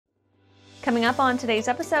Coming up on today's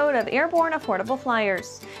episode of Airborne Affordable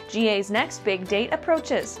Flyers, GA's next big date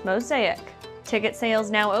approaches, MOSAIC. Ticket sales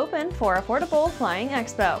now open for Affordable Flying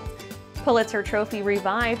Expo. Pulitzer Trophy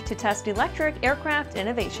revived to test electric aircraft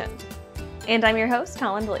innovation. And I'm your host,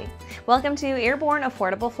 Holland Lee. Welcome to Airborne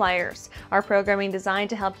Affordable Flyers, our programming designed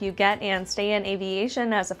to help you get and stay in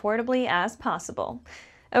aviation as affordably as possible.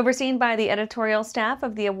 Overseen by the editorial staff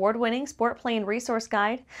of the award-winning Sport Plane Resource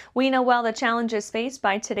Guide, we know well the challenges faced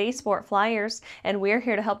by today's sport flyers, and we're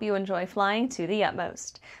here to help you enjoy flying to the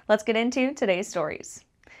utmost. Let's get into today's stories.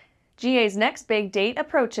 GA's next big date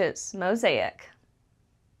approaches, MOSAIC.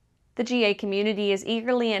 The GA community is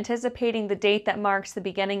eagerly anticipating the date that marks the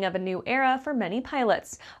beginning of a new era for many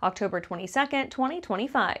pilots, October 22,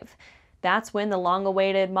 2025. That's when the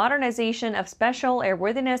long-awaited Modernization of Special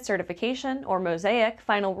Airworthiness Certification, or MOSAIC,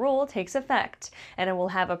 final rule takes effect, and it will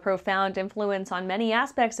have a profound influence on many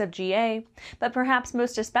aspects of GA, but perhaps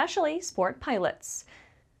most especially sport pilots.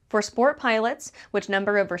 For sport pilots, which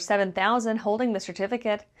number over 7,000 holding the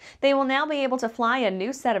certificate, they will now be able to fly a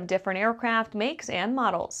new set of different aircraft makes and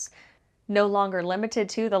models. No longer limited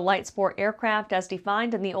to the light sport aircraft as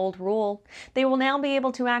defined in the old rule, they will now be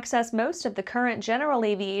able to access most of the current general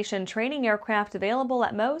aviation training aircraft available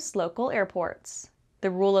at most local airports.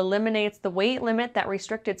 The rule eliminates the weight limit that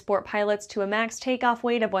restricted sport pilots to a max takeoff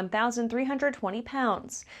weight of 1,320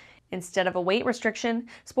 pounds. Instead of a weight restriction,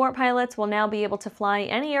 sport pilots will now be able to fly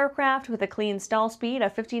any aircraft with a clean stall speed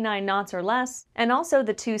of 59 knots or less, and also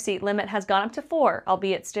the two-seat limit has gone up to 4,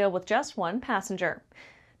 albeit still with just one passenger.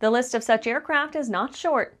 The list of such aircraft is not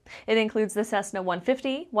short. It includes the Cessna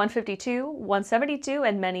 150, 152, 172,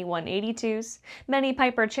 and many 182s, many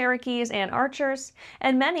Piper Cherokees and Archers,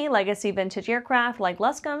 and many legacy vintage aircraft like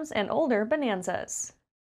Luscombes and older Bonanzas.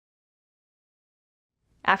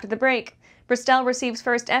 After the break, Bristell receives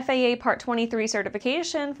first FAA Part 23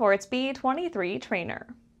 certification for its B-23 trainer.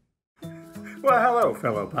 Well, hello,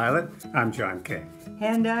 fellow pilot. I'm John King.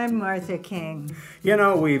 And I'm Martha King. You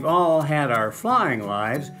know, we've all had our flying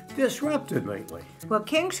lives disrupted lately. Well,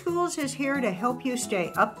 King Schools is here to help you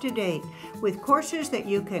stay up to date with courses that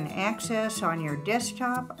you can access on your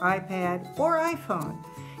desktop, iPad, or iPhone.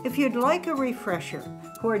 If you'd like a refresher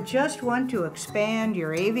or just want to expand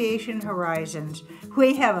your aviation horizons,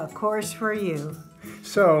 we have a course for you.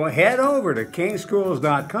 So head over to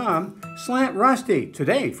kingschools.com/Rusty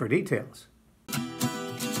today for details.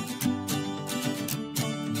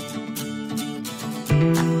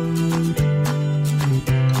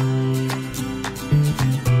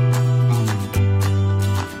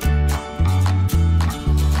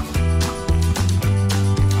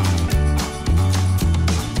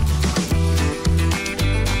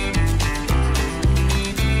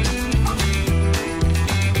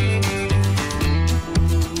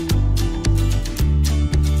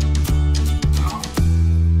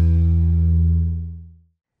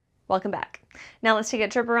 Welcome back. Now let's take a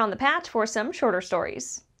trip around the patch for some shorter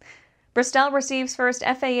stories. Bristell receives first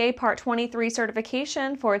FAA Part 23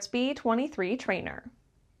 certification for its B-23 trainer.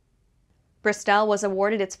 Bristell was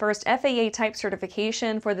awarded its first FAA type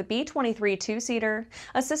certification for the B-23 two-seater,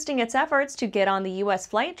 assisting its efforts to get on the U.S.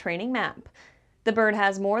 flight training map. The bird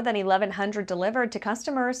has more than 1,100 delivered to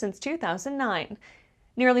customers since 2009.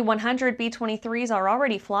 Nearly 100 B-23s are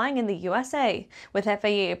already flying in the USA. With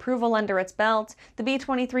FAA approval under its belt, the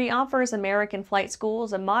B-23 offers American flight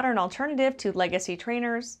schools a modern alternative to legacy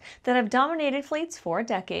trainers that have dominated fleets for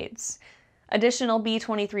decades. Additional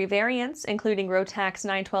B-23 variants, including Rotax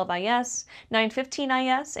 912IS,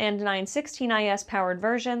 915IS, and 916IS powered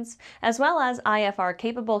versions, as well as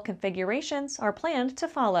IFR-capable configurations, are planned to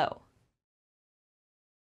follow.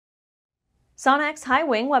 Sonex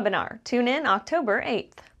Highwing webinar. Tune in October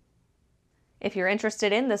 8th. If you're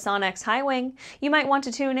interested in the Sonex Highwing, you might want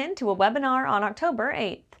to tune in to a webinar on October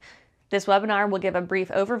 8th. This webinar will give a brief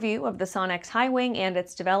overview of the Sonex Highwing and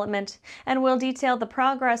its development, and will detail the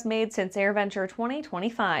progress made since AirVenture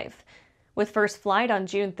 2025. With first flight on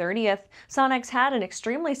June 30th, Sonex had an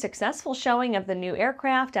extremely successful showing of the new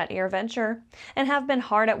aircraft at AirVenture, and have been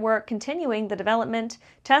hard at work continuing the development,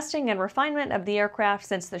 testing, and refinement of the aircraft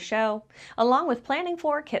since the show, along with planning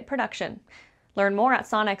for kit production. Learn more at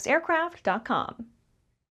sonexaircraft.com.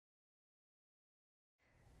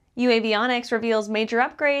 Avionics reveals major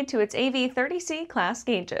upgrade to its AV30C class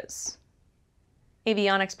gauges.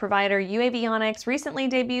 Avionics provider Avionics recently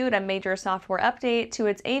debuted a major software update to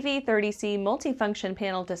its AV30C multifunction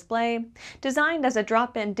panel display, designed as a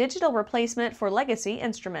drop-in digital replacement for legacy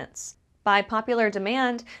instruments. By popular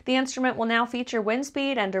demand, the instrument will now feature wind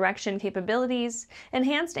speed and direction capabilities,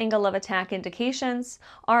 enhanced angle of attack indications,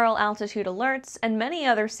 aural altitude alerts, and many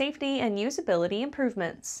other safety and usability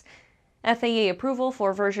improvements. FAA approval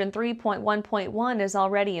for version 3.1.1 is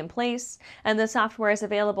already in place, and the software is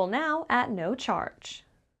available now at no charge.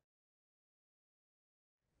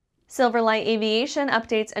 Silverlight Aviation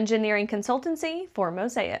updates engineering consultancy for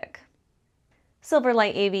MOSAIC.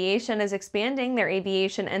 Silverlight Aviation is expanding their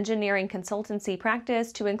aviation engineering consultancy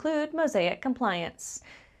practice to include MOSAIC compliance.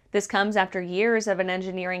 This comes after years of an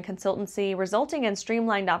engineering consultancy resulting in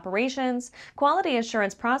streamlined operations, quality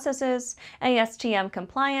assurance processes, ASTM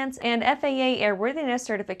compliance, and FAA Airworthiness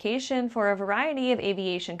certification for a variety of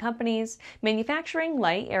aviation companies manufacturing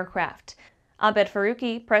light aircraft. Abed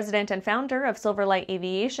Faruqi, president and founder of Silverlight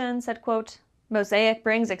Aviation, said, quote, "MOSAIC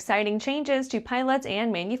brings exciting changes to pilots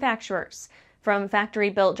and manufacturers. From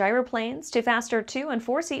factory-built gyroplanes to faster 2- and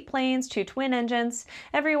 4-seat planes to twin engines,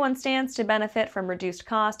 everyone stands to benefit from reduced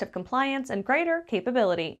cost of compliance and greater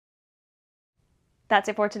capability." That's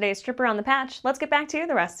it for today's trip around the patch. Let's get back to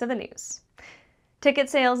the rest of the news.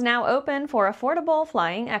 Ticket sales now open for Affordable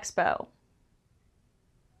Flying Expo.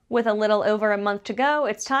 With a little over a month to go,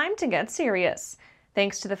 it's time to get serious.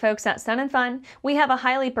 Thanks to the folks at Sun & Fun, we have a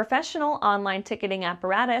highly professional online ticketing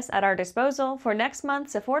apparatus at our disposal for next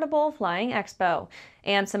month's Affordable Flying Expo.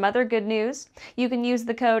 And some other good news, you can use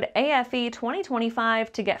the code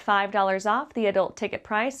AFE25 to get $5 off the adult ticket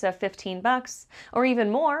price of $15, or even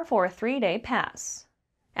more for a 3-day pass.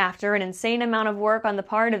 After an insane amount of work on the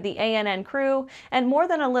part of the ANN crew and more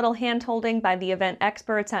than a little hand-holding by the event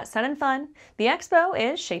experts at Sun & Fun, the expo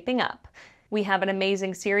is shaping up. We have an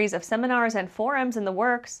amazing series of seminars and forums in the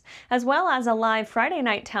works, as well as a live Friday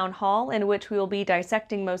night town hall in which we will be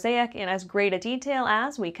dissecting MOSAIC in as great a detail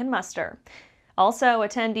as we can muster. Also,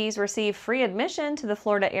 attendees receive free admission to the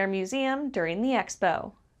Florida Air Museum during the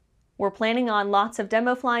expo. We're planning on lots of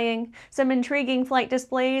demo flying, some intriguing flight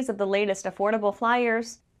displays of the latest affordable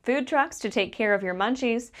flyers, food trucks to take care of your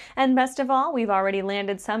munchies, and best of all, we've already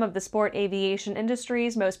landed some of the sport aviation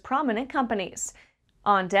industry's most prominent companies.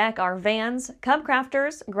 On deck are Vans, Cub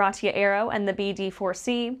Crafters, Gratia Aero and the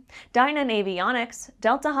BD4C, Dynan Avionics,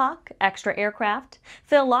 Delta Hawk, Extra Aircraft,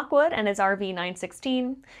 Phil Lockwood and his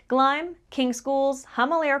RV916, Gleim, King Schools,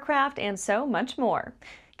 Hummel Aircraft, and so much more.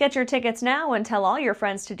 Get your tickets now and tell all your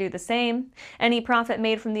friends to do the same. Any profit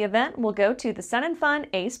made from the event will go to the Sun & Fun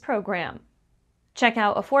ACE program. Check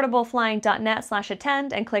out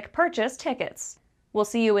affordableflying.net/attend and click Purchase Tickets. We'll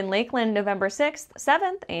see you in Lakeland November 6th,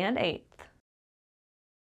 7th, and 8th.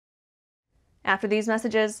 After these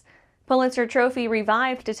messages, Pulitzer Trophy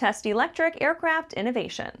revived to test electric aircraft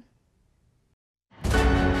innovation.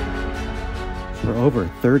 For over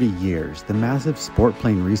 30 years, the massive Sport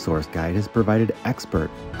Plane Resource Guide has provided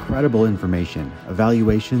expert, credible information,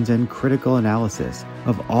 evaluations, and critical analysis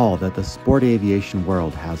of all that the sport aviation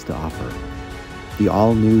world has to offer. The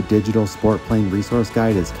all-new digital Sport Plane Resource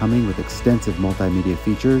Guide is coming with extensive multimedia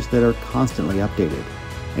features that are constantly updated.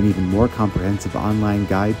 An even more comprehensive online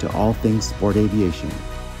guide to all things sport aviation.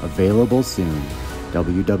 Available soon.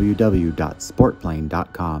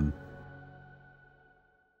 www.sportplane.com.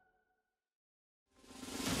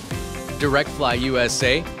 Direct Fly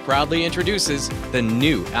USA proudly introduces the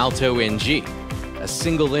new Alto NG, a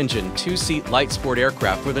single-engine, 2-seat light sport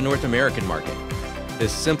aircraft for the North American market.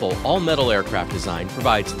 This simple, all-metal aircraft design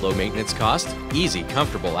provides low maintenance cost, easy,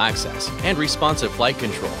 comfortable access, and responsive flight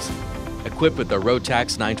controls. Equipped with the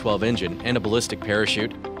Rotax 912 engine and a ballistic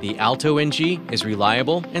parachute, the Alto NG is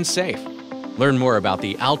reliable and safe. Learn more about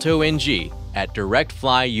the Alto NG at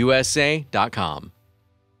directflyusa.com.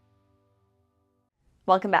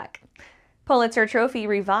 Welcome back. Pulitzer Trophy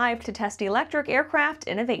revived to test electric aircraft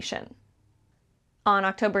innovation. On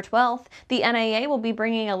October 12th, the NAA will be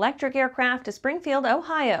bringing electric aircraft to Springfield,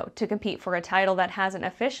 Ohio to compete for a title that hasn't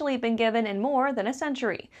officially been given in more than a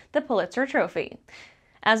century, the Pulitzer Trophy.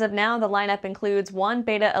 As of now, the lineup includes 1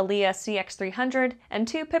 Beta Alia CX300 and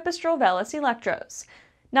 2 Pipistrel Velis Electros.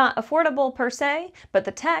 Not affordable per se, but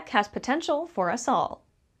the tech has potential for us all.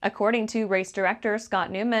 According to race director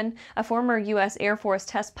Scott Newman, a former U.S. Air Force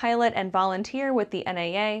test pilot and volunteer with the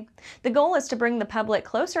NAA, the goal is to bring the public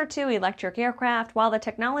closer to electric aircraft while the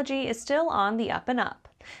technology is still on the up and up.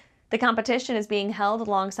 The competition is being held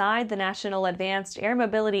alongside the National Advanced Air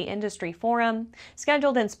Mobility Industry Forum,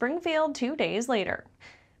 scheduled in Springfield 2 days later.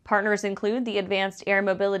 Partners include the Advanced Air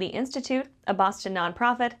Mobility Institute, a Boston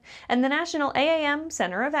nonprofit, and the National AAM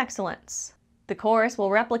Center of Excellence. The course will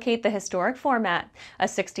replicate the historic format, a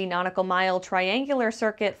 60 nautical mile triangular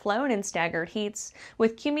circuit flown in staggered heats,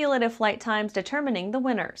 with cumulative flight times determining the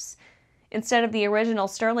winners. Instead of the original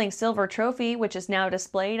sterling silver trophy, which is now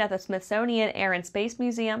displayed at the Smithsonian Air and Space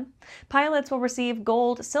Museum, pilots will receive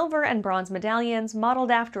gold, silver, and bronze medallions modeled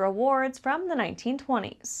after awards from the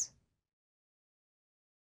 1920s.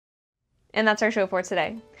 And that's our show for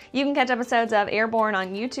today. You can catch episodes of Airborne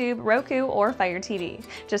on YouTube, Roku, or Fire TV.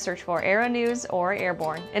 Just search for Aero-News or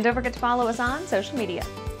Airborne. And don't forget to follow us on social media.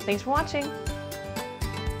 Thanks for watching.